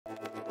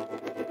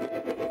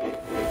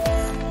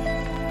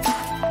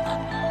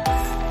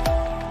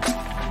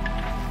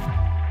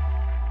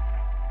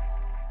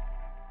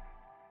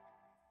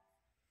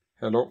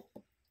Hello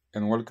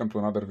and welcome to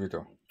another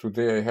video.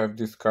 Today I have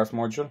this CAS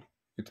module.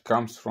 It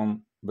comes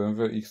from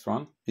BMW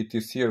X1. It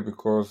is here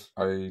because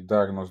I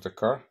diagnosed the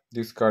car.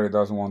 This car it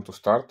doesn't want to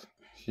start.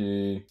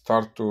 He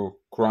started to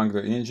crank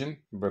the engine,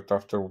 but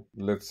after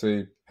let's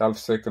say half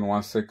second,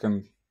 1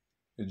 second,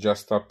 it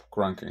just stopped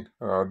cranking.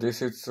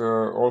 This is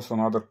also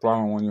another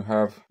problem when you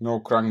have no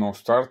crank, no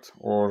start,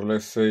 or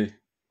let's say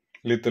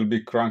little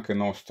bit crank and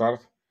no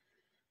start.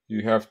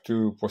 You have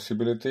two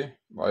possibility.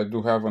 I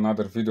do have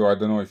another video. I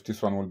don't know if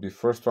this one will be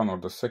first one or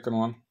the second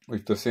one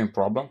with the same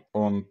problem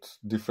on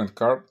different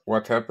car.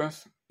 What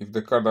happens if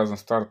the car doesn't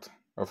start?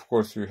 Of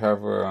course, you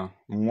have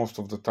most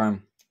of the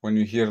time when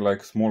you hear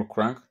like small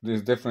crank.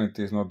 This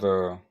definitely is not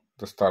the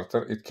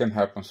starter. It can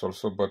happen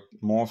also, but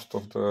most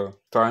of the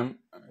time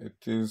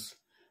it is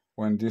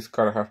when this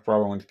car have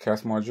problem with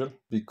CAS module,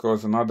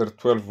 because another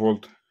 12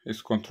 volt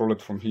is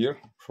controlled from here,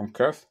 from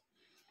CAS.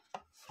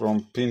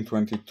 From pin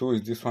 22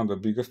 is this one, the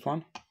biggest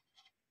one.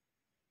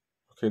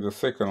 Okay, the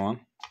second one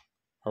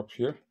up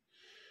here.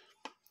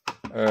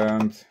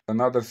 And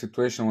another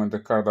situation when the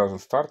car doesn't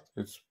start,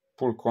 it's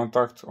pull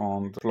contact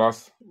on the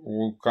plus,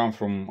 will come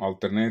from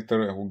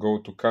alternator, will go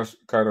to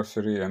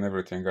carrossery and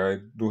everything. I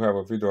do have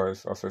a video,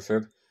 as I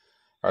said.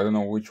 I don't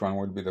know which one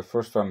will be the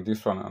first one,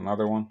 this one,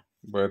 another one.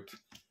 But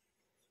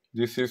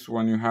this is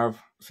when you have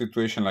a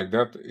situation like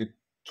that. It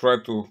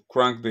try to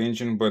crank the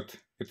engine, but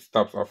it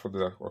stops after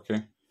that,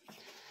 okay?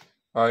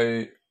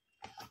 I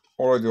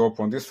already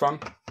opened this one.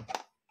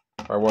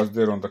 I was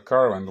there on the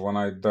car, and when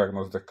I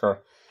diagnosed the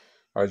car,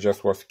 I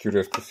just was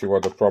curious to see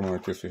what the problem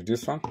it is with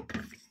this one.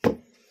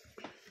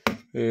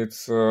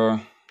 It's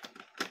a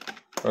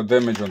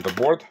damage on the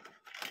board.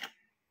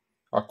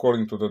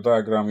 According to the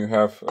diagram, you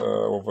have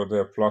over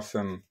there plus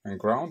and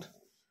ground.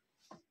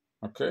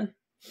 Okay,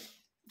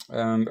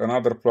 and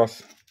another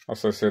plus,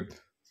 as I said,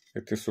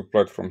 it is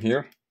supplied from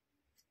here.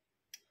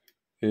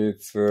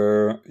 It's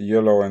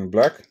yellow and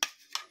black.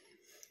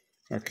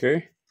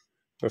 Okay,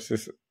 this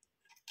is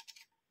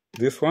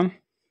this one.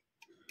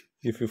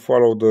 If you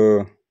follow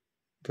the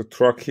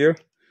track here,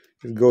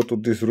 it go to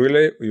this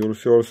relay. You will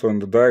see also in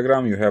the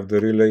diagram you have the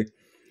relay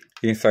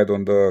inside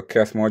on the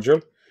CAS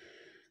module.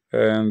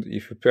 And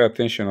if you pay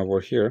attention over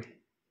here,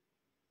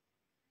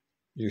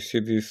 you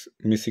see this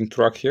missing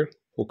track here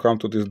who come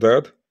to this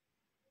diode.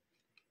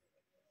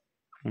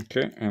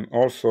 Okay, and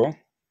also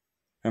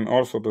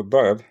the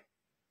diode,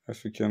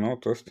 as you can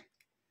notice,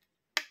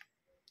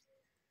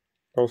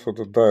 also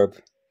the diode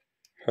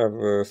have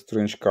a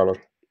strange color.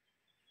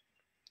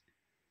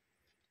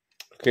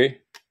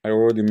 Okay, I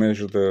already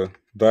measured the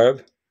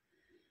diode,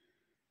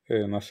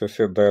 and as I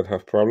said, diode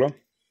have problem.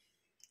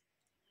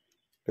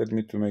 Let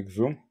me to make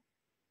zoom.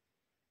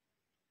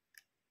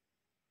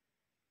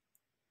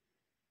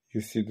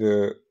 You see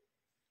the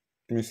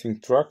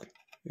missing track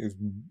is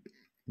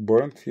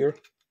burnt here.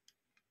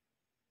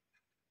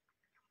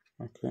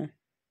 Okay,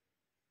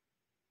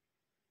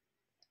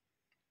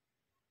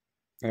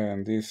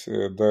 and this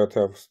diode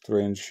have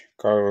strange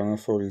color and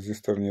also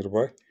resistor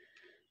nearby,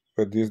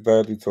 but this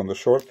diode is on the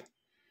short.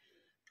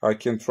 I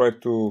can try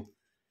to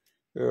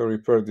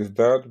repair this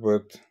diode,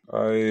 but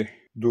I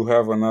do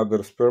have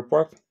another spare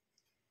part.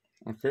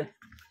 Okay,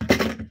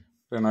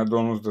 then I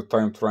don't lose the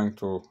time trying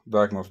to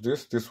diagnose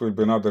this. This will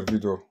be another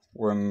video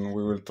when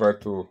we will try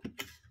to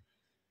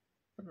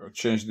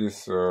change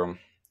this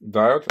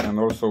diode, and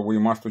also we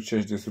must to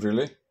change this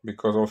relay,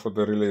 because also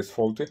the relay is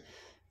faulty.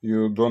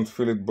 You don't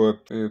feel it, but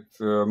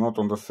it's not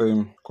on the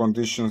same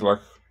conditions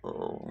like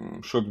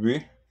should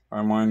be.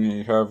 I mean,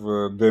 you have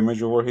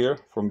damage over here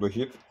from the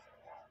heat.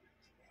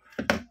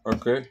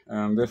 Okay,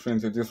 and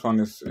definitely this one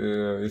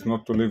is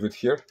not to leave it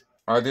here.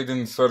 I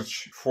didn't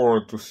search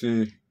for to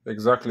see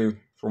exactly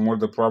from where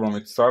the problem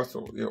it starts,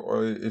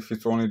 or if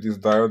it's only this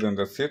diode and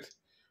that's it,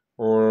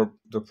 or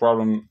the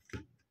problem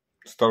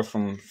starts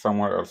from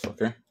somewhere else.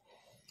 Okay,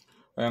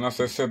 and as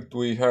I said,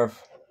 we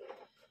have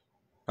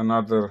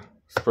another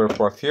spare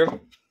part here.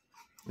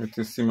 It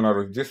is similar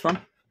with this one.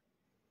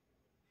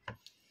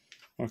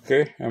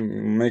 Okay,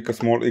 and make a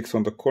small X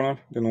on the corner.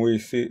 Then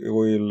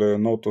we'll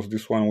notice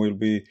this one will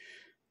be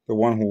the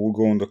one who will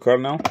go in the car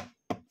now,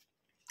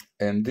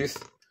 and this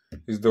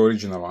is the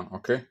original one.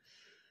 Okay,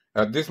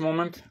 at this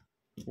moment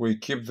we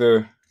keep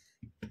the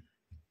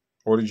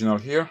original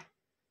here.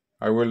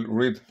 I will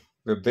read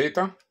the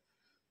data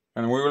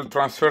and we will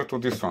transfer to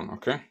this one.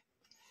 Okay,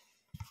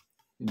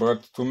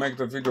 but to make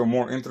the video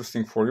more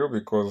interesting for you,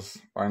 because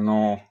I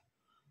know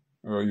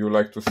you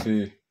like to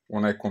see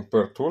when I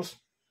compare tools,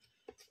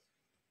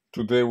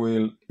 today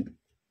we'll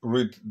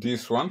read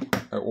this one,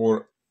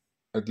 or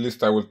at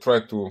least I will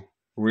try to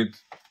read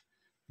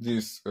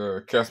this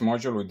CAS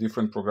module with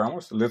different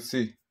programmers. Let's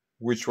see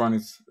which one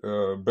is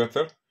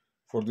better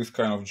for this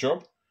kind of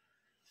job.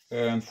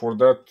 And for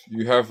that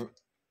you have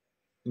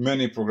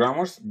many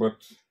programmers, but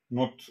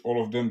not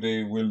all of them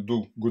they will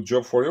do good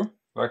job for you.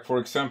 Like for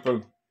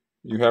example,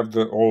 you have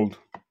the old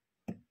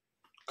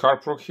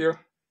Carprog here.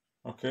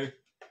 Okay,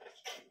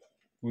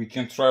 we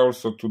can try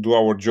also to do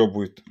our job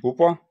with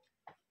UPA.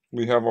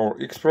 We have our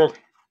Xprog.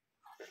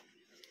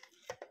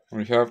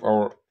 We have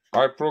our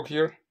Iprog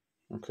here.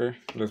 Okay,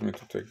 let me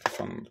to take this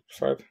on the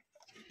side.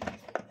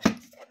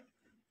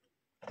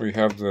 We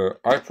have the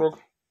Iprog.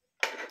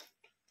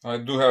 I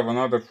do have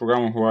another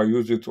program who I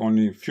use it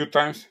only a few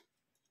times.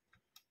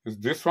 It's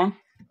this one,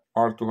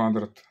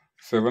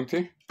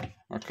 R270.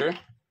 Okay,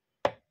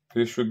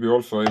 this should be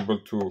also able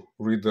to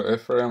read the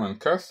FRM and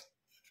CAS.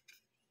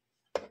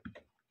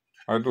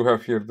 I do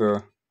have here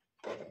the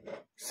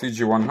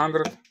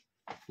CG100.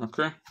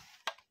 Okay,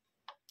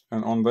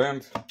 and on the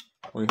end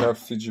we have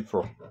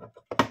CGpro.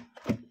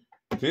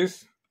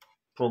 These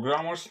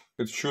programmers,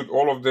 it should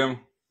all of them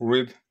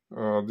read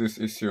this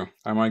ECU.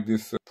 I make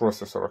this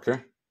processor.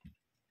 Okay,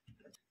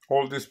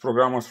 all these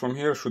programmers from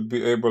here should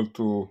be able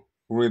to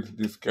read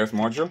this CAS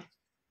module.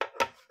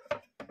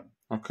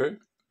 Okay,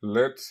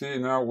 let's see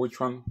now which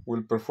one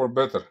will perform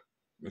better,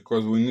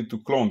 because we need to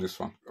clone this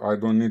one. I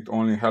don't need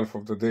only half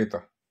of the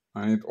data,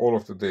 I need all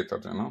of the data,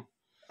 you know.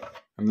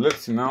 And let's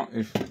see now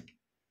if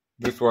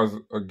this was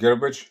a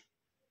garbage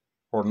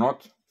or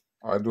not.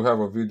 I do have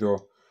a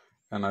video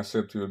and I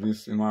said to you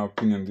this, in my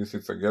opinion, this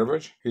is a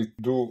garbage. It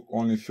do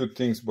only few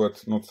things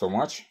but not so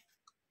much.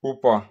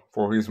 UPA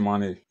for his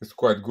money is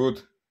quite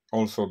good.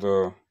 Also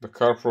the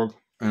Carprog,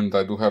 and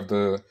I do have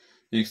the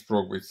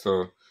Xprog, it's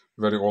a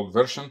very old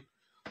version,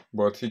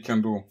 but he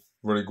can do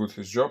very good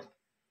his job.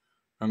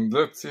 And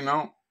let's see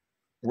now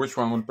which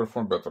one will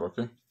perform better.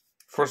 Okay,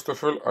 first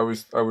of all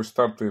I will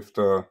start with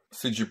the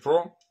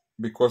CGpro,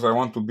 because I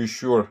want to be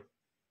sure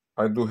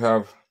I do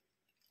have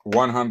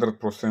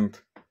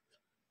 100%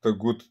 the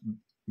good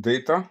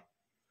data.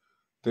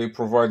 They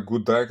provide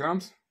good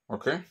diagrams.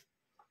 Okay,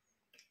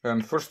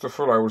 and first of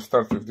all I will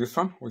start with this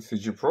one, with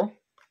CGpro,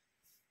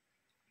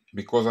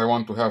 because I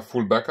want to have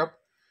full backup.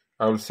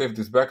 I will save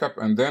this backup,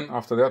 and then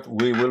after that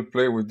we will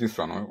play with this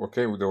one.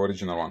 Okay, with the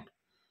original one.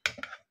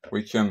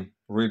 We can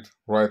read,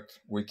 write,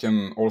 we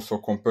can also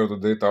compare the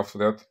data after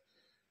that.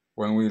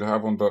 When we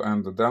have on the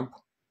end the dump,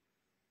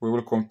 we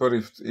will compare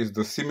if is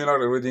the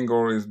similar reading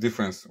or is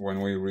difference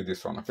when we read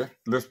this one. Okay,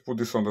 let's put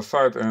this on the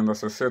side, and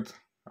as I said,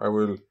 I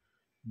will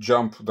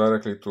jump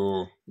directly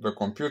to the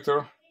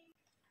computer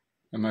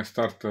and I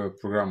start the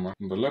program on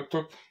the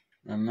laptop.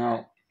 And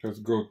now let's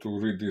go to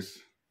read this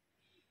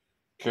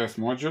CAS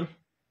module,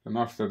 and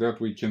after that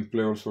we can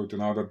play also with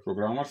another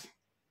programmers.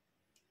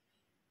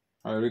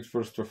 I read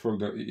first of all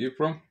the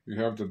Eeprom.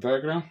 You have the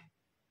diagram.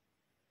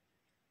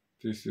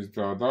 This is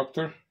the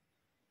adapter.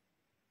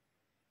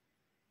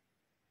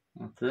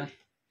 Okay,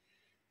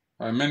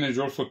 I managed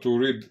also to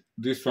read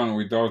this one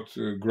without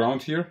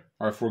ground here.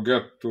 I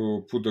forget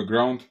to put the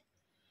ground,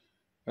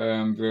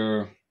 and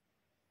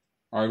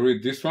I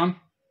read this one.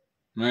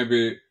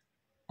 Maybe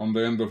on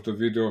the end of the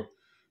video,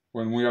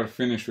 when we are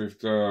finished with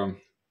the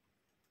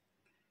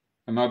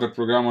another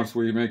programmers,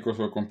 we make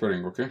also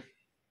comparing. Okay,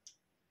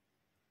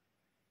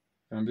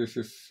 and this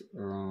is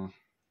the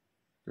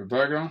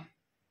diagram.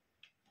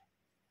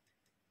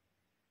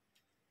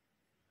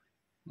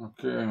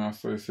 Okay, and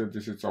as I said,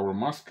 this is our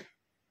mask.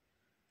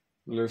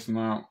 Let's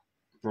now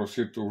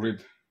proceed to read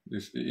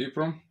this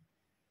Eeprom.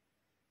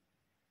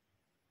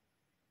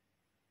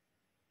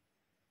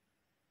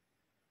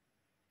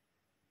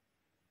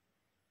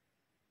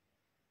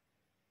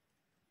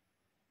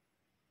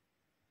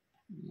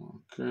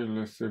 Okay,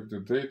 let's save the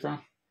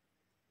data.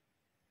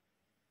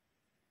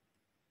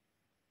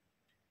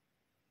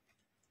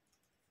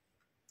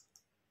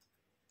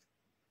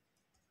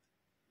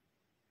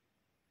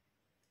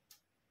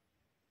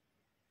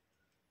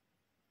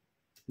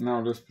 Now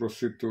let's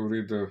proceed to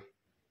read the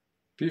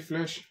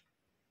P-Flash.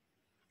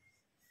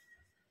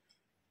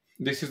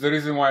 This is the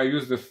reason why I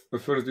use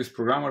first this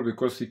programmer,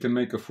 because he can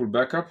make a full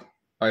backup.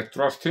 I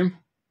trust him.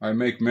 I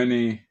make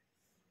many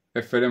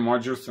FRM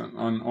modules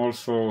and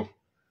also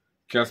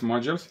CAS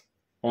modules.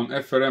 On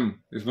FRM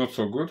is not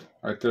so good,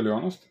 I tell you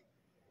honest.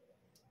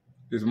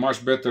 It's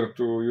much better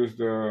to use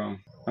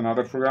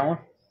another programmer.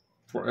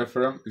 For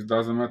FRM, it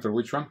doesn't matter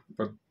which one,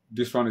 but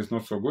this one is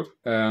not so good.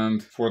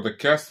 And for the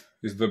CAS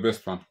is the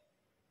best one.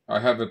 I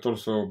have it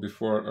also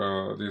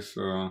before this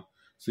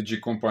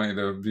CG company,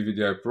 the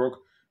VVDI Prog,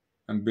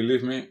 and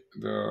believe me,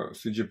 the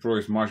CGpro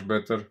is much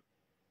better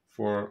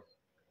for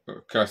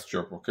CAS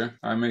job. Okay,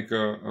 I make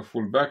a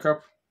full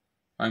backup.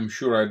 I'm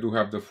sure I do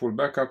have the full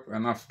backup,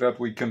 and after that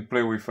we can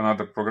play with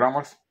another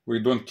programmers. We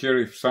don't care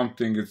if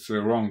something is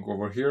wrong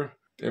over here.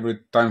 Every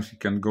time it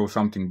can go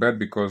something bad,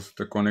 because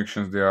the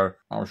connections, they are,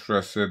 how should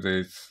I say,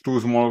 it's too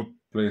small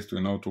place to,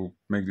 you know, to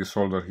make this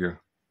solder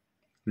here.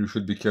 You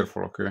should be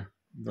careful. Okay,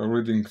 the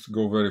readings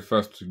go very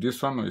fast with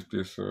this one, with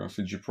this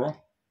CGpro.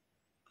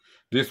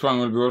 This one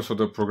will be also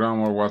the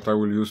programmer what I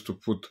will use to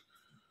put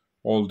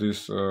all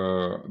this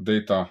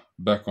data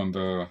back on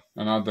the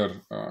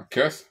another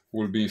CAS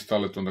will be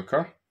installed on the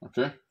car.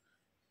 Okay,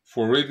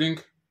 for reading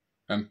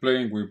and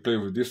playing, we play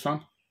with this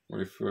one.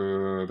 If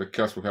the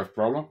CAS will have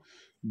problem,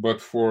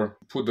 but for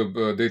put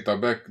the data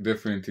back,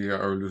 definitely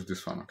I will use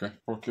this one. Okay,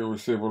 okay, we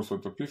save also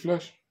the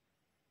P-Flash.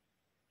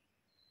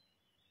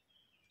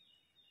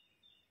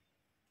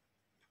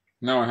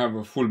 Now I have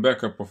a full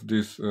backup of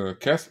this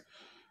CAS,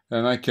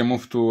 and I can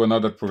move to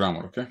another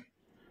programmer. Okay,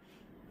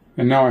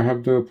 And now I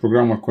have the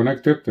programmer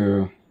connected.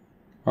 The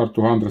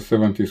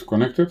R270 is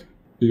connected.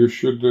 You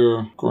should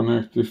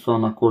connect this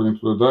one according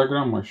to the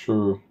diagram. I show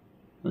you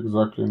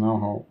exactly now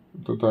how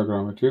the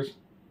diagram it is.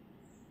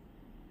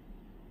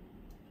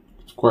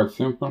 It's quite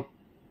simple.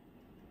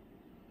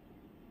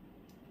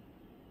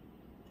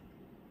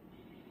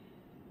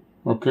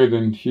 Okay,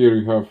 then here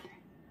you have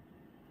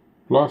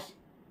plus,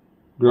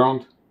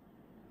 ground,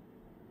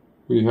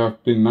 we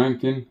have pin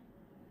 19,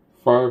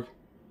 5,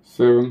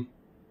 7,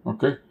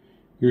 okay.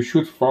 You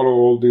should follow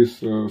all these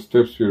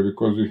steps here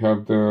because you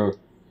have the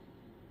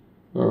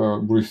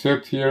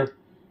reset here,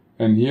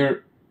 and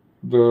here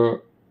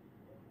the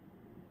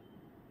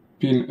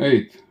pin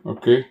 8,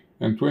 okay,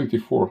 and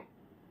 24.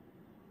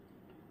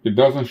 It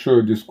doesn't show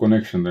you this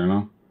connection there,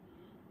 no?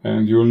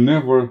 And you'll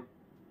never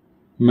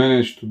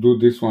manage to do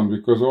this one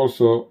because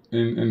also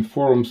in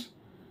forums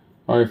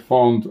I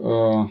found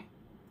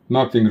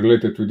nothing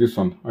related to this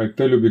one. I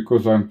tell you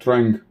because I'm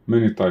trying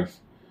many times.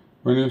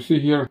 When you see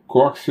here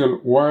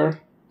coaxial wire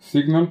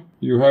signal,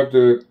 you have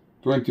the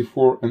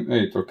 24 and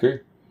 8, okay?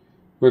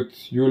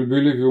 But you will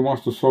believe you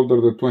must solder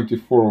the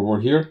 24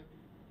 over here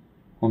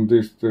on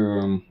this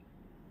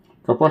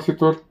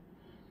capacitor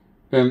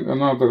and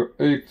another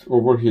 8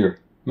 over here.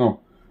 No,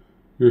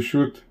 you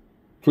should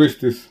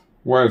twist these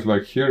wires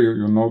like here.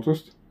 You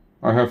noticed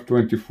I have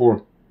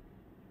 24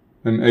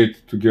 and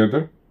 8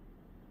 together,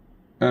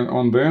 and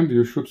on the end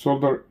you should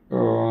solder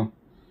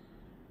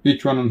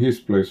each one on his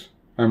place.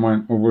 I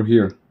mean over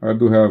here I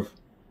do have,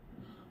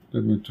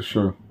 let me to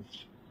show you.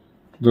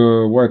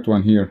 The white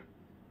one here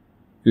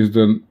is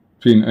the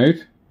pin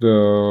 8,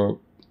 the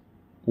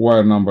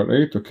wire number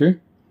 8, okay,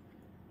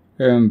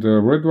 and the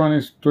red one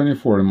is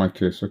 24 in my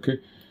case, okay.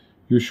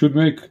 You should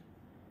make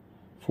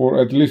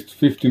for at least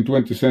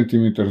 15-20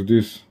 centimeters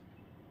these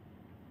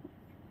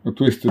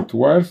twisted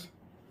wires,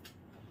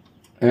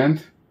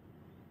 and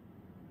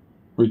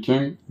we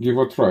can give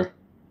a try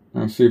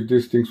and see if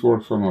these things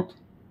works or not.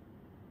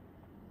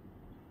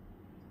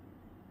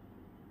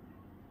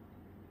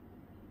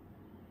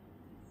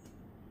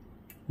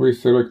 We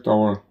select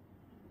our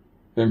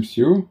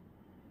MCU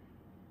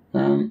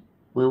and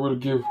we will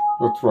give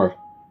a try.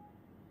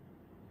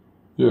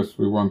 Yes,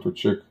 we want to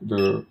check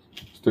the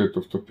state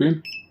of the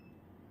pin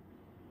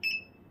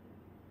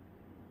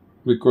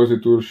because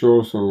it will show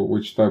also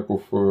which type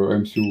of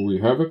MCU we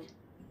have it.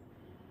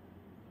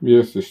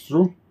 Yes, it's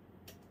true.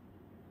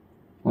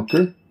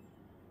 Okay.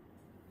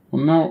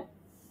 And now,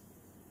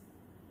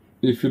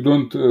 if you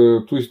don't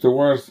twist the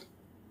wires,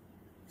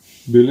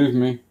 believe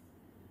me,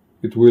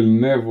 it will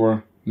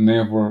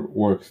never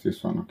works,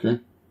 this one, okay?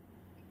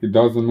 It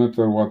doesn't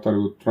matter what are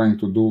you trying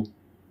to do,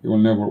 it will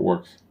never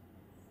work.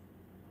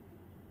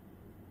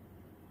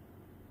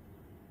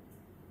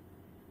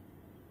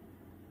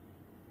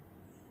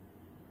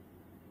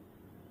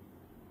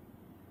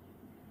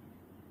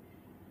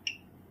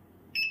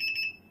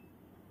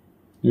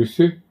 You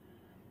see?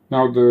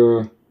 Now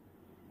the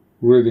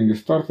reading is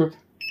started.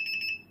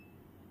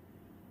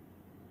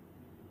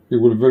 It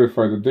will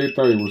verify the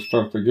data, it will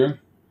start again.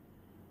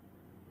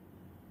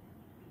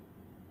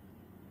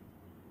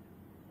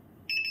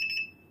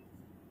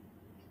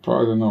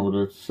 I don't know,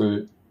 let's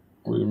say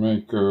we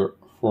make a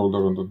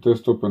folder on the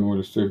desktop and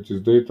we'll save this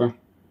data.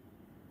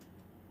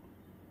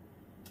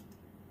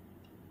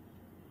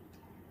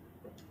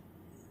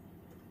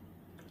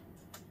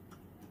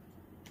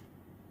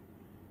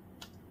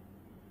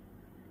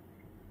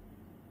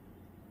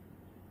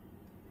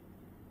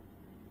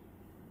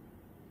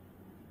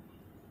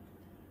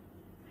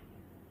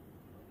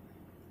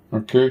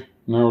 Okay,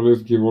 now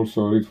let's give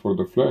also a read for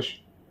the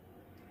flash.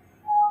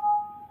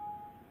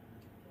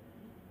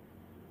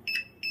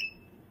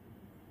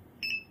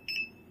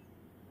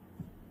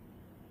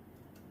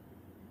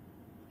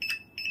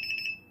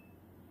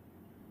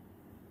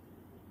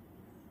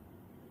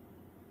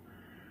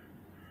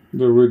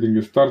 The reading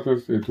is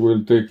started. It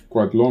will take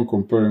quite long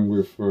comparing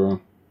with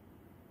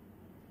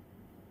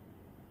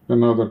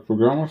another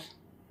programmers.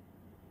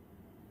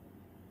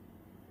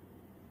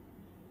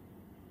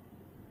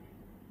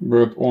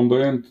 But on the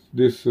end,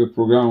 this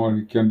programmer,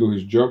 he can do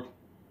his job.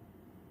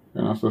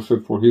 And as I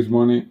said, for his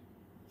money,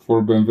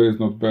 for BMW is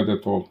not bad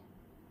at all.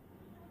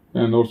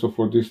 And also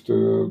for this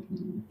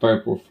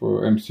type of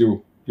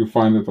MCU, you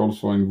find it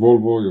also in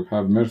Volvo, you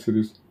have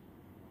Mercedes.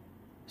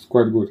 It's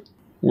quite good.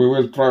 We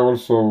will try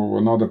also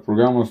another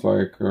programmers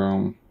like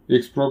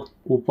Xprog,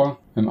 UPA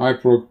and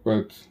Iprog,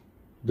 but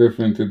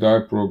definitely the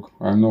Iprog,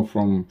 I know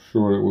from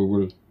sure we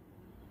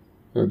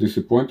will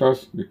disappoint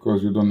us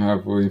because you don't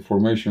have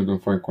information, you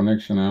don't find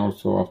connection, and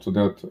also after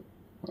that,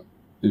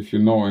 if you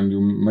know and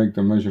you make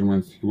the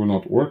measurements, it will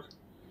not work.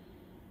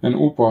 And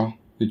UPA,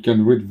 it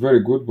can read very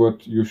good,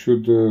 but you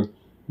should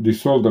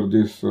desolder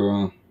this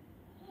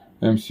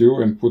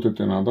MCU and put it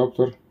in an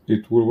adapter.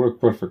 It will work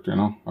perfect, you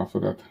know,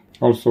 after that.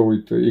 Also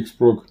with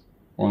Xprog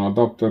on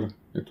adapter,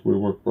 it will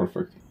work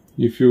perfect.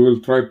 If you will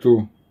try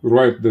to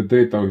write the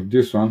data with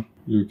this one,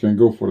 you can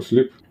go for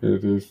sleep.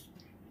 It is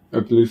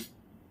at least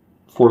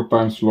 4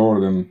 times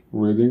slower than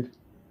reading.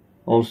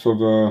 Also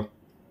the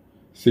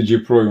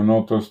CGpro, you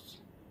noticed,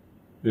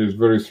 is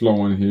very slow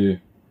when he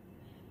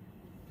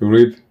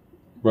read,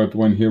 but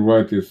when he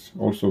write is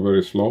also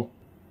very slow.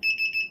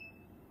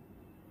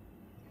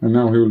 And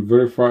now he will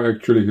verify.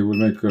 Actually, he will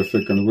make a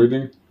second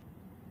reading.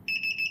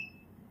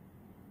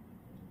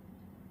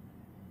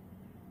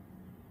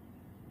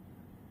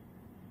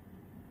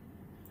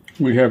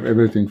 We have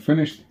everything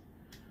finished.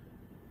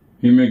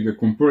 He make the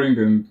comparing,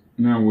 and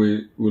now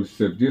we will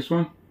save this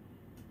one.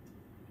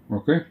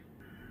 Okay.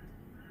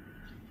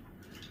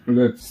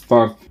 Let's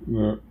start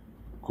the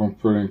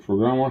comparing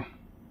programmer,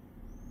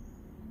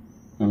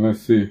 and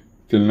let's see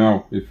till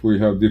now if we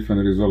have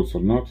different results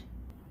or not.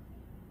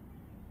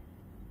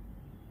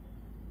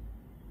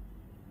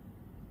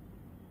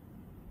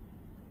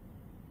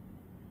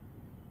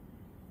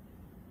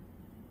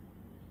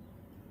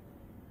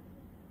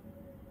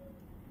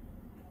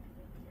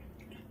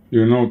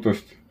 You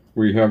noticed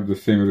we have the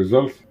same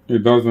results.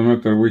 It doesn't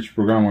matter which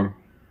programmer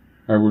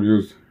I will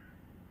use,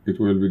 it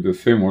will be the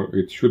same, or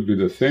it should be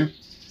the same.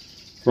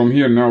 From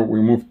here now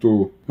we move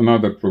to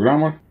another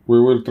programmer.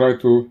 We will try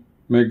to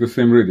make the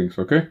same readings,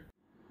 okay?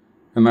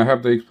 And I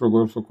have the Xprog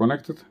also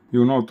connected.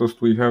 You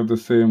noticed we have the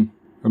same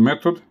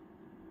method,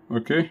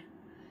 okay?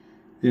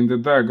 In the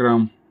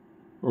diagram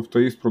of the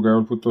Xprog, I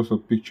will put also a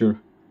picture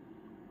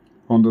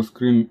on the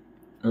screen.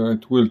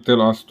 It will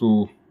tell us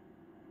to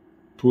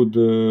put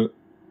the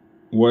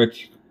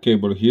white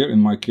cable here. In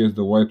my case,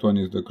 the white one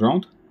is the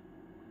ground.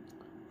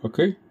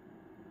 Okay.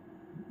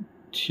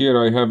 Here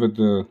I have it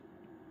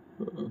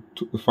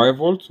 5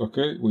 volts.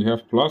 Okay, we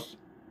have plus.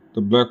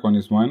 The black one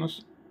is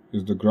minus,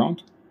 is the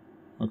ground.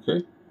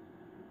 Okay.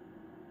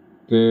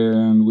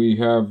 Then we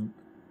have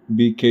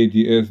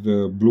BKDS,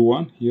 the blue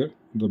one here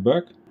in the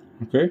back.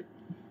 Okay.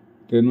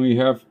 Then we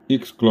have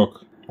X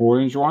clock,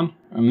 orange one,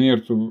 and near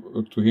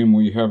to him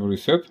we have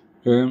reset.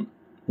 And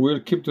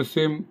we'll keep the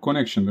same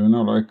connection, you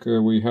know, like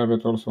we have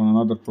it also on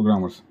other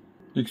programmers.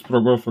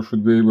 Xprog also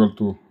should be able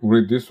to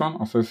read this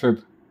one. As I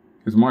said,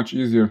 it's much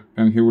easier,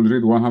 and he will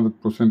read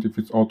 100% if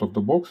it's out of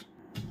the box.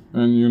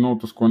 And you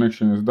notice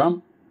connection is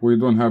done. We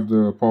don't have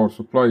the power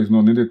supply, is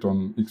not needed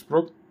on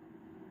Xprog.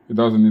 It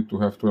doesn't need to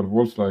have 12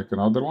 volts like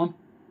another one.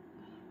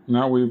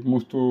 Now we've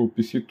moved to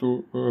PC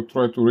to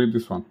try to read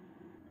this one.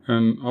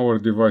 And our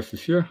device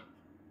is here.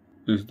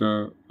 Is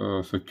the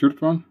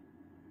secured one.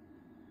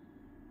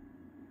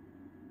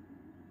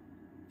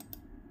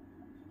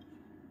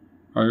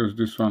 I use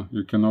this one.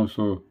 You can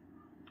also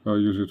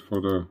use it for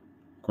the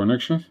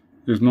connections.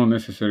 It's not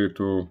necessary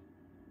to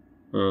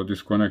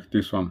disconnect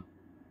this one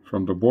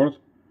from the board.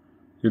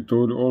 It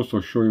will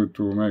also show you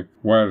to make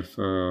wires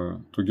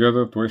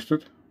together,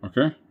 twisted.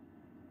 Okay.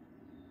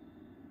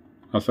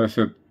 As I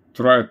said,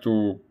 try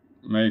to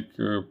make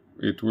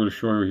it will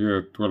show you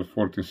here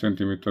 12-14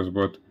 centimeters,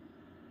 but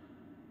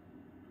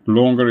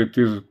longer it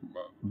is,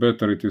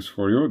 better it is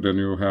for you. Then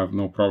you have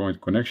no problem with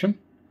connection.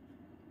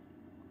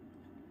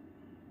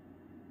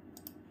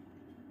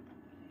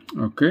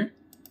 Okay,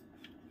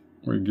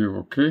 we give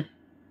OK.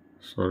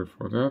 Sorry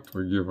for that.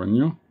 We give a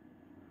new.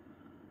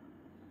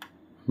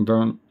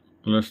 Then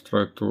let's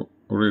try to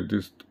read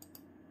this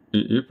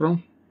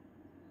Eeprom.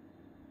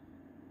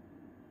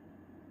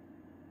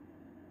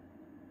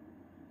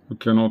 You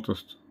can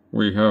notice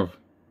we have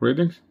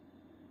readings.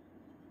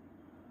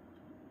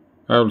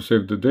 I will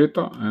save the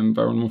data and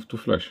I will move to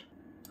flash.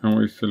 And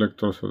we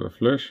select also the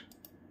flash.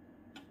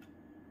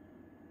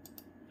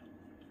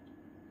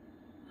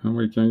 And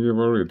we can give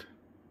a read.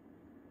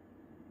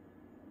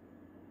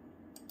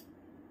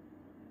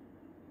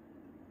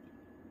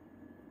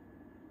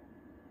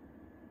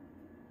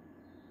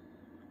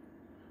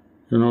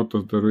 You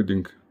notice the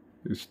reading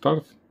is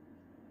start.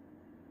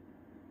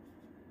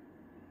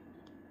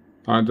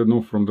 I don't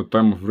know from the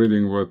time of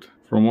reading, but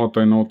from what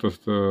I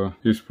noticed,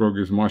 Xprog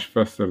is much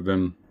faster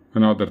than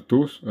another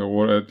tools,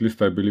 or at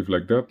least I believe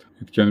like that.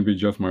 It can be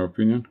just my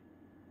opinion.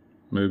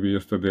 Maybe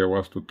yesterday I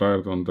was too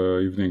tired on the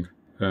evening,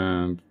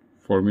 and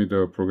for me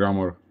the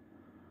programmer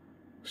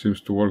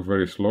seems to work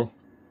very slow.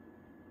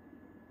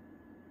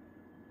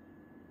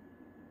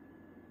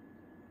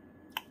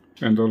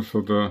 And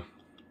also the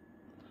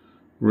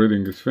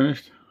reading is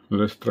finished.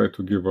 Let's try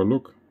to give a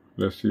look.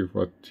 Let's see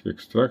what he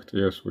extract.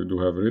 Yes, we do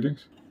have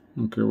readings.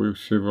 Okay, we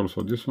save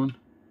also this one.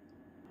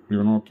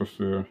 You notice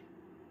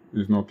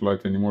it's not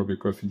light anymore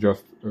because he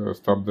just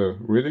stopped the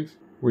readings.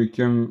 We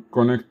can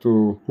connect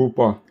to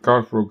UPA,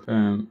 Carprog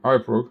and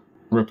Iprog,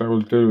 but I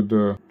will tell you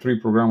the 3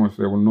 programmers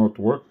they will not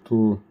work.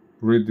 To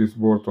read this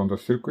board on the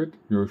circuit,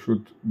 you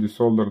should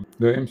desolder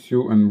the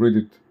MCU and read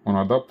it on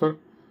adapter,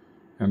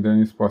 and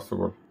then it's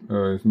possible.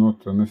 It's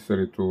not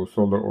necessary to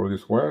solder all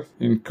these wires.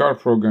 In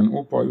Carprog and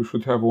UPA you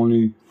should have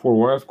only 4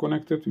 wires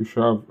connected. You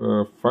should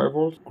have 5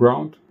 volts,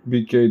 ground,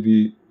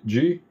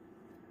 BKDG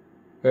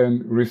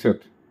and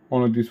reset.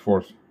 Only these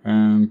 4,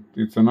 and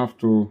it's enough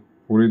to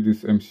read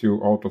this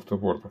MCU out of the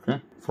board. Okay.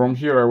 From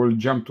here I will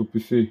jump to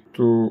PC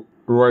to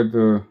write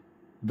the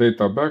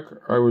data back.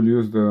 I will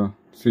use the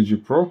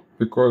CGpro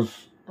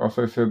because, as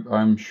I said,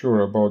 I'm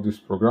sure about this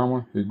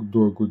programmer. He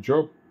do a good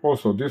job.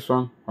 Also this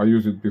one I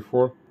used it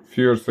before.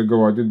 few years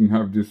ago I didn't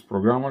have these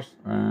programmers,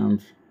 and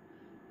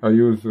I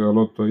use a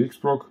lot of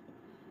Xprog.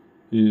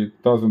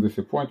 It doesn't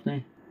disappoint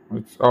me.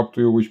 It's up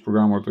to you which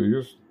programmer to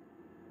use.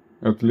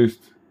 At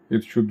least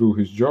it should do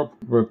his job,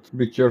 but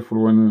be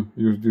careful when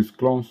you use these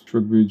clones. It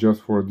should be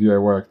just for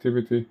DIY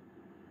activity.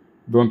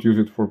 Don't use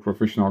it for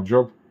professional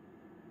job,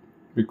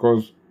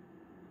 because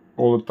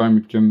all the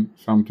time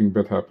something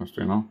bad happens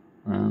to you,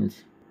 and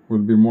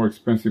will be more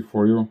expensive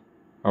for you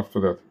after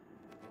that.